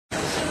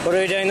What are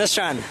we doing this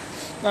run?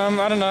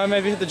 I don't know,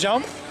 maybe the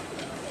jump?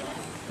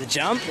 The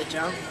jump? The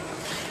jump.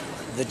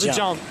 The The jump.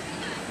 jump.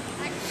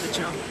 The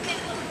jump.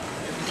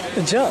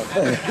 The jump.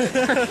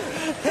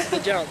 The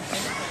jump.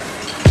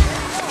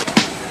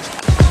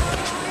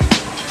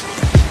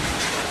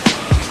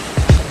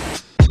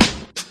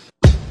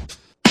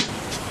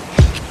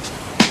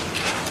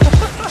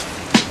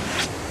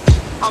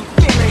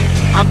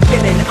 I'm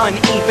feeling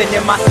uneven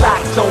and my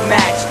socks don't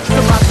match.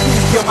 So my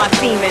shoes, you're my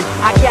demon,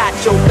 I got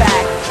your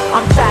back.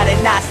 I'm tired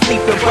of not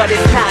sleeping, but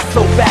it's not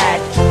so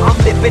bad. I'm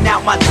living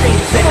out my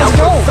dreams and I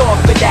worked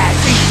off for that.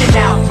 Reaching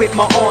out with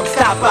my arms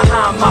tied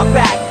behind my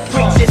back.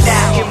 Reaching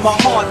out in my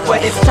heart,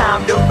 but it's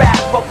time to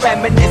rap. Or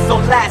reminisce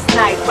on last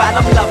night while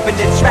I'm loving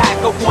the track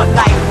of one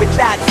life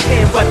without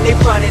sin, but they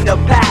running a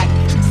pack.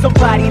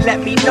 Somebody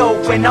let me know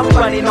when I'm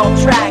running on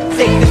track.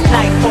 Take this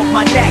knife off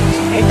my neck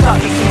and cut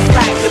me some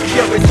slack, the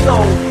purest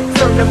soul.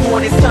 Turn the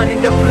morning sun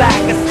into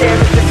black. I stare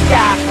at the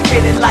sky,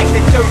 feeling like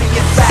the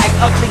dirtiest bag.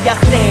 Ugly I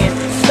stand,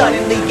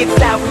 suddenly get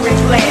sour and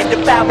bland.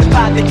 Devoured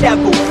by the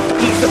devil,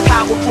 he's a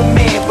powerful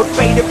man, but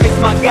greater is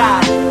my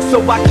God.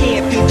 So I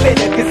can't be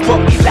bitter, cause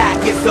what we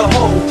lack is a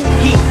whole.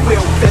 He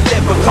will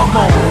deliver, come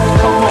on,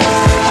 come on.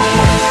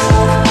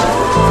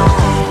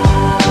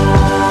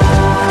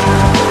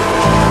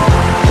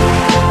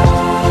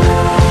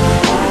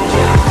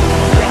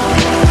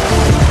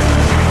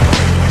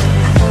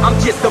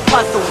 Just a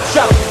puzzle,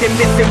 troubled and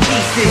missing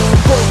pieces.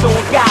 Hold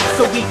on God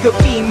so he could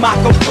be my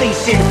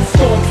completion.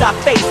 Storms I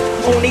face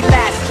only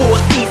last for a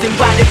season.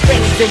 While it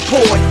rains and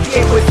pours,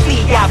 it was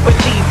me I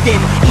believed in.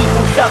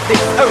 Evils of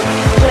this earth,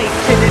 placed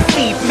to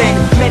deceive men.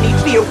 Many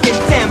feel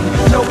condemned,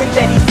 knowing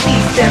that he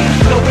sees them.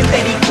 Knowing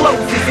that he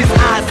closes his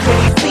eyes when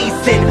he sees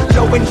sin.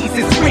 Knowing he's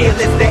as real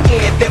as the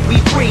air that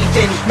we breathe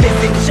in.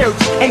 Missing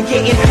church and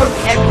getting hurt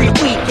every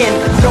weekend.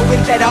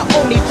 Knowing that our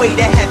only way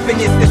to heaven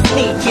is to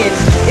sneak in.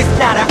 It's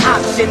not an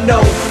option,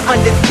 no.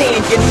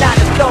 Understand you're not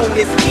alone.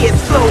 It's tears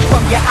flow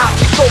from your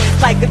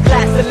opticals like a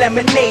glass of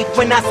lemonade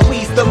when I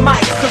squeeze the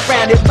mic.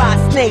 Surrounded by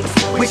snakes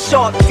with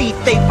sharp teeth,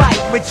 they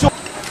bite.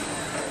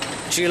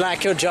 Do you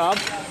like your job?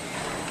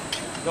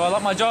 Do I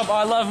like my job?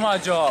 I love my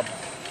job.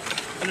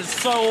 And it's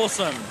so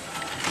awesome.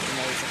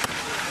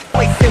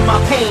 Wasting my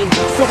pain,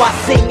 so I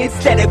sing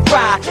instead of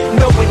cry.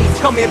 Knowing he's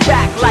coming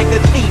back like a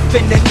thief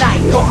in the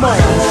night. Come on,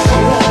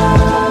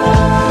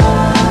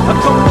 come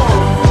on, come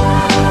on.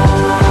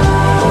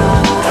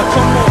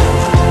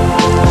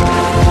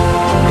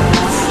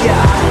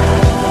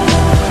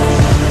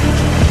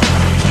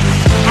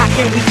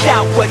 Can we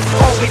doubt what's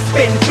always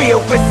been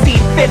real? Receive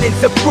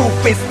feelings of proof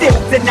and still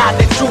deny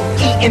the truth.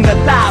 Eating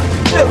alive,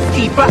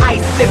 thirsty for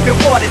ice, living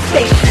water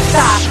stations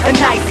high. A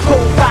nice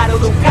cold bottle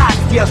will cost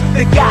you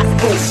the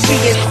gospel.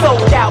 Being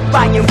sold out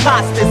by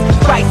imposters.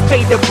 Christ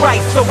paid the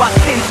price so our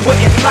sins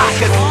wouldn't lock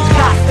us.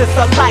 Cost us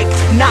a life,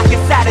 knock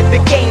us out of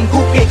the game.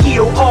 Who can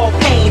heal all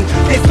pain?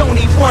 There's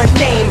only one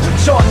name.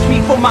 Charge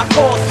me for my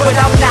cause, but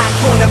I'm not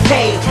gonna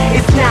pay.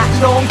 It's not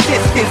long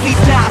distance, he's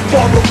not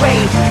far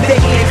away. The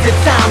hands of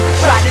time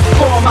try to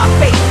score my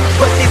face,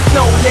 but there's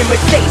no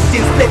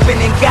limitations.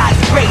 Living in God's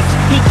grace,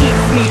 he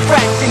keeps me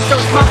fresh and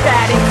turns my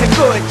bad into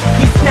good.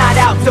 He's not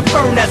out to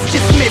burn us,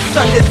 just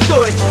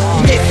misunderstood.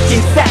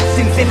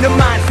 Misconceptions in the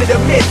minds of the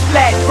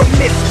misled from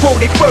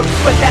misquoted words,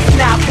 but that's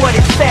not what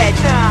it said.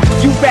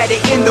 You read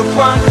it in the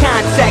wrong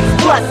context,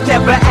 plus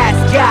never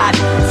asked God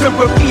to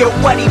reveal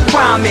what he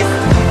promised.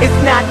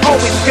 It's not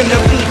always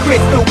gonna be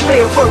crystal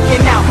clear.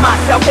 Working out my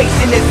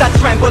salvation as I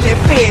tremble in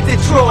fear to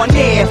draw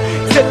near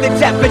to the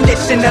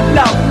definition of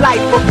love,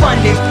 life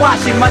abundant.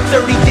 Washing my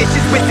dirty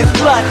dishes with his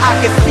blood, I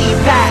can see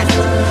past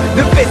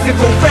the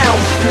physical realm.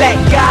 Let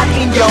God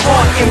in your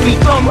heart and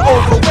become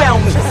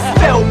overwhelmed,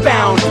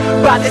 spellbound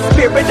by the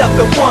spirit of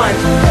the one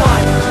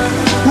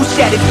who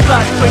shed his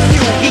blood for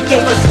you. He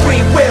gave us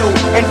free will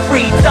and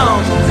freedom,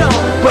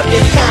 but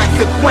there's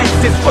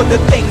consequences for the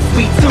things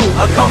we do.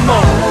 Come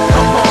on.